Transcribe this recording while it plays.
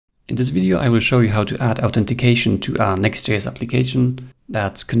In this video, I will show you how to add authentication to a Next.js application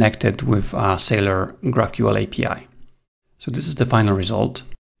that's connected with a Saleor GraphQL API. So this is the final result.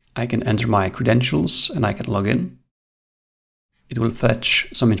 I can enter my credentials and I can log in. It will fetch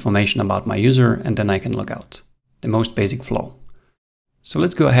some information about my user and then I can log out. The most basic flow. So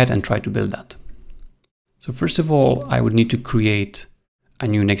let's go ahead and try to build that. So first of all, I would need to create a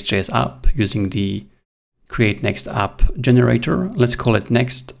new Next.js app using the create next app generator. Let's call it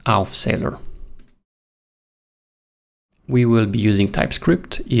Next Auth Saleor. We will be using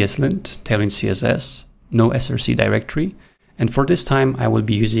TypeScript, ESLint, Tailwind CSS, no SRC directory. And for this time, I will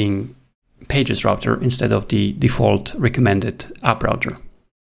be using Pages router instead of the default recommended app router.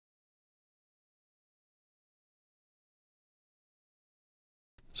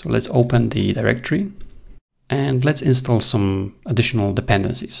 So let's open the directory and let's install some additional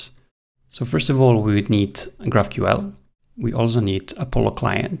dependencies. So first of all, we would need GraphQL. We also need Apollo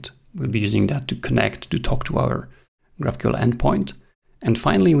client. We'll be using that to connect, to talk to our GraphQL endpoint. And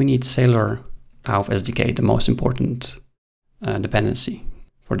finally, we need Saleor Auth SDK, the most important dependency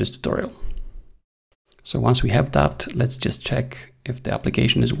for this tutorial. So once we have that, let's just check if the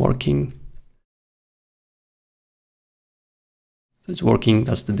application is working. It's working.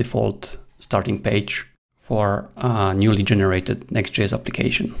 That's the default starting page for a newly generated Next.js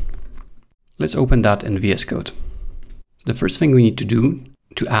application. Let's open that in VS Code. So the first thing we need to do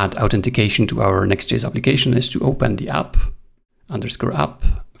to add authentication to our Next.js application is to open the app_app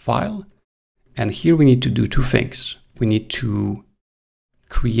file. And here we need to do two things. We need to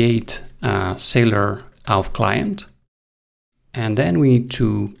create a Saleor Auth client. And then we need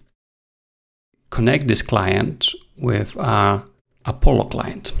to connect this client with a Apollo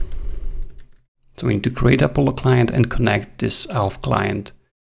client. So we need to create Apollo client and connect this Auth client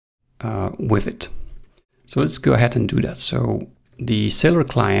with it. So let's go ahead and do that. So the Saleor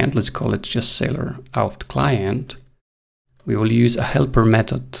client, let's call it just Saleor Auth client. We will use a helper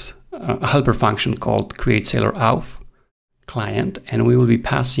method, a helper function called create Saleor Auth client, and we will be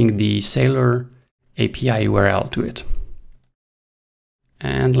passing the Saleor API URL to it.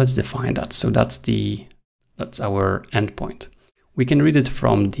 And let's define that. So that's our endpoint. We can read it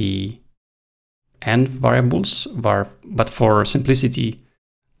from the end variables, but for simplicity,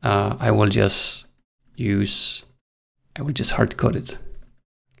 I will just hard code it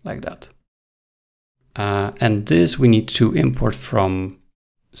like that. And this we need to import from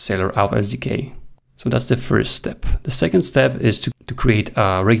Saleor Auth SDK. So that's the first step. The second step is to create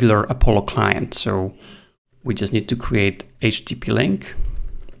a regular Apollo client. So we just need to create HTTP link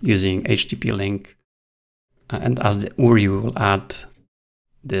using HTTP link. And as the URI, we will add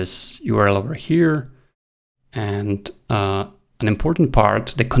this URL over here. And an important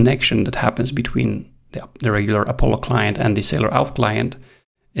part, the connection that happens between the regular Apollo client and the Saleor Auth client,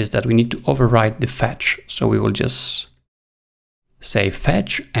 is that we need to override the fetch. So we will just say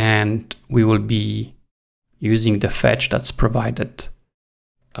fetch, and we will be using the fetch that's provided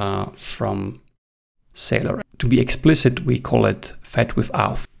from Saleor. To be explicit, we call it fetch with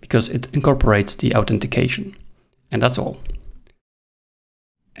auth because it incorporates the authentication, and that's all.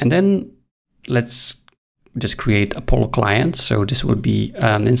 And then let's just create Apollo client. So this will be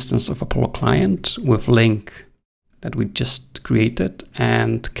an instance of Apollo client with link that we just created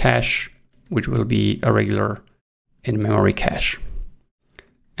and cache, which will be a regular in-memory cache.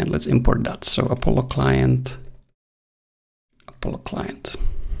 And let's import that. So Apollo client.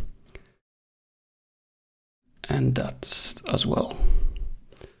 And that's as well.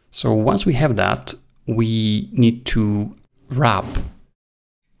 So once we have that, we need to wrap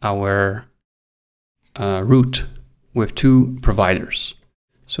our root with two providers.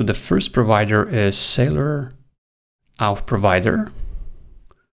 So the first provider is Saleor Auth provider,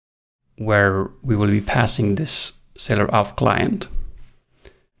 where we will be passing this Saleor Auth client.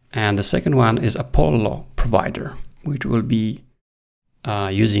 And the second one is Apollo provider, which will be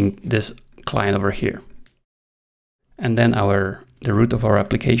using this client over here. And then the root of our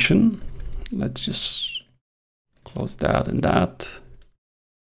application, let's just close that and that.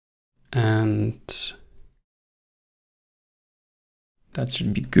 And that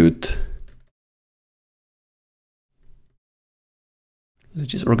should be good.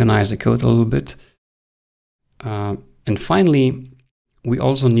 Let's just organize the code a little bit. And finally, we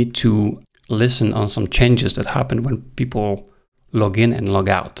also need to listen on some changes that happen when people log in and log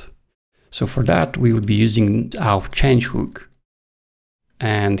out. So for that, we will be using Auth change hook.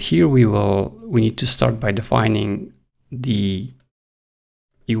 And here we need to start by defining the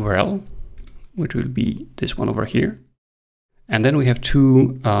URL, which will be this one over here. And then we have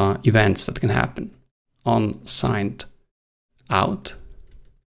two events that can happen: on signed out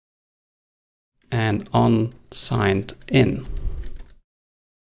and on signed in.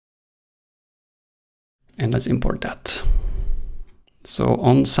 And let's import that. So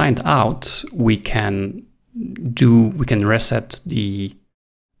on signed out, we can reset the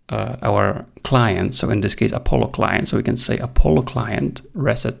our client. So in this case, Apollo client. So we can say Apollo client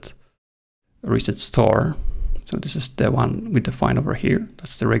reset store. So this is the one we define over here.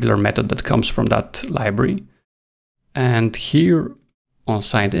 That's the regular method that comes from that library. And here on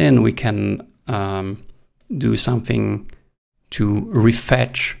signed in, we can do something to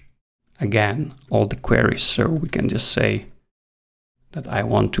refetch again all the queries. So we can just say that I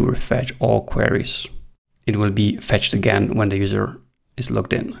want to refetch all queries. It will be fetched again when the user is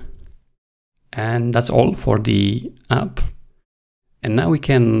logged in. And that's all for the app. And now we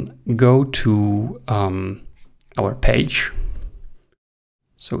can go to our page.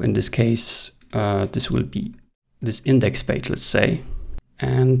 So in this case, this will be this index page, let's say.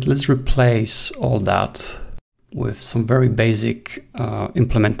 And let's replace all that with some very basic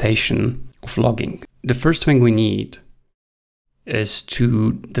implementation of logging. The first thing we need is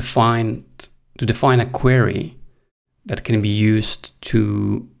to define a query that can be used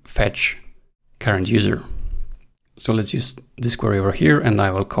to fetch current user. So let's use this query over here, and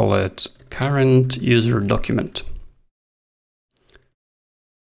I will call it current user document.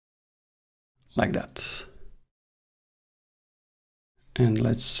 Like that. And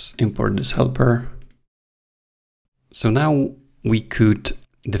let's import this helper. So now we could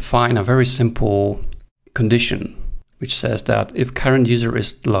define a very simple condition, which says that if current user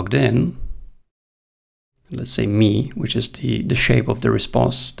is logged in, let's say me, which is the shape of the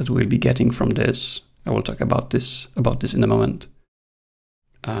response that we'll be getting from this. I will talk about this in a moment.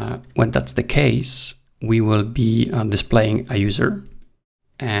 When that's the case, we will be displaying a user,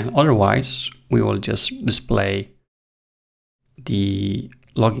 and otherwise we will just display the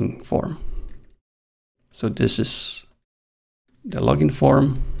login form. So this is the login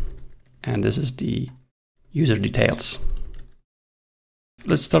form, and this is the user details.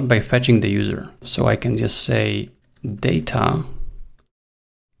 Let's start by fetching the user. So I can just say data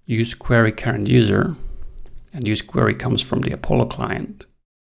use query current user, and use query comes from the Apollo client.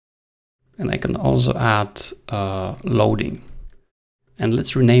 And I can also add loading. And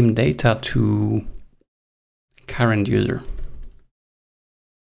let's rename data to current user.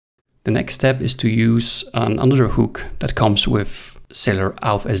 The next step is to use another hook that comes with Saleor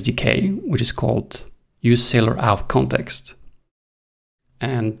Auth SDK, which is called use Saleor Auth context.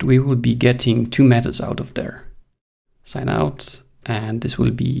 And we will be getting two methods out of there. Sign out, and this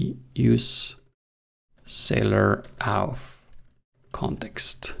will be use Saleor Auth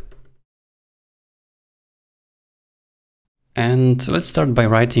context. And let's start by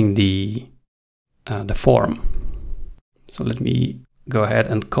writing the form. So let me go ahead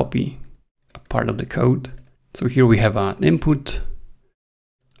and copy a part of the code. So here we have an input.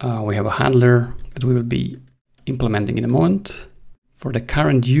 We have a handler that we will be implementing in a moment. For the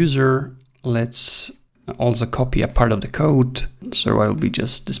current user, let's also copy a part of the code. So I will be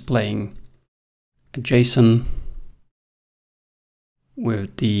just displaying a JSON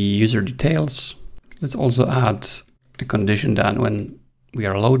with the user details. Let's also add a condition that when we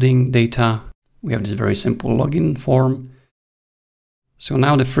are loading data, we have this very simple login form. So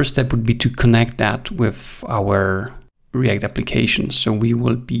now the first step would be to connect that with our React application. So we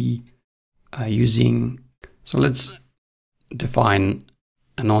will be so let's define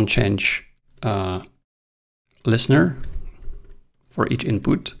an on-change listener for each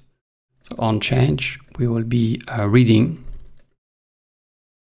input. So on change, we will be reading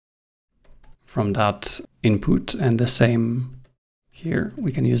from that input, and the same here.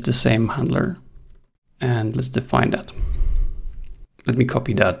 We can use the same handler, and let's define that. Let me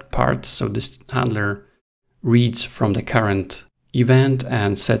copy that part. So this handler reads from the current event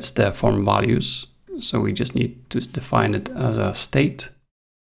and sets the form values. So we just need to define it as a state.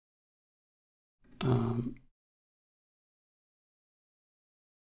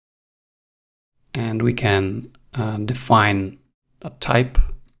 And we can define a type.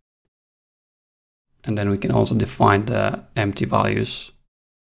 And then we can also define the empty values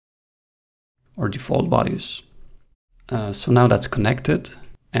or default values. So now that's connected,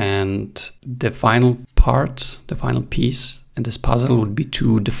 and the final part, the final piece in this puzzle would be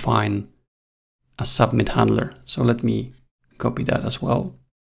to define a submit handler. So let me copy that as well.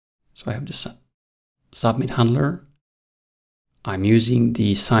 So I have this submit handler. I'm using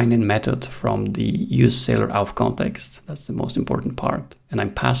the sign-in method from the use Saleor Auth context. That's the most important part. And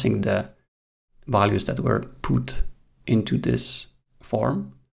I'm passing the values that were put into this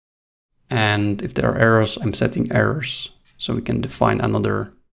form. And if there are errors, I'm setting errors. So we can define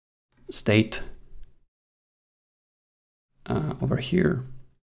another state over here.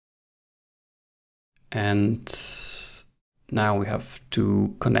 And now we have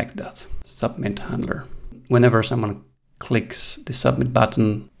to connect that submit handler. Whenever someone clicks the submit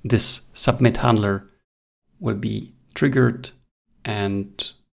button, this submit handler will be triggered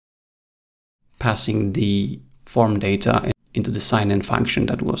and passing the form data into the sign-in function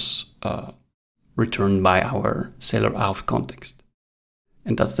that was returned by our Saleor auth context.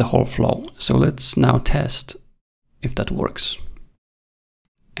 And that's the whole flow. So let's now test if that works.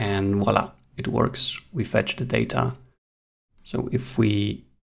 And voila, it works. We fetch the data. So if we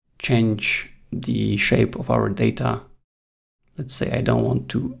change the shape of our data, let's say I don't want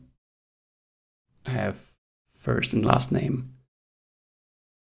to have first and last name.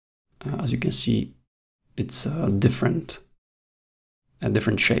 As you can see, it's a different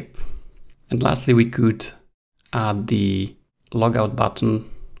shape. And lastly, we could add the logout button.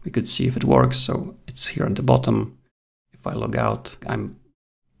 We could see if it works. So it's here at the bottom. If I log out, I'm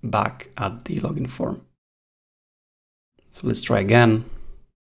back at the login form. So let's try again.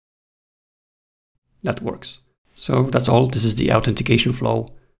 That works. So that's all. This is the authentication flow.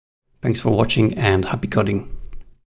 Thanks for watching and happy coding.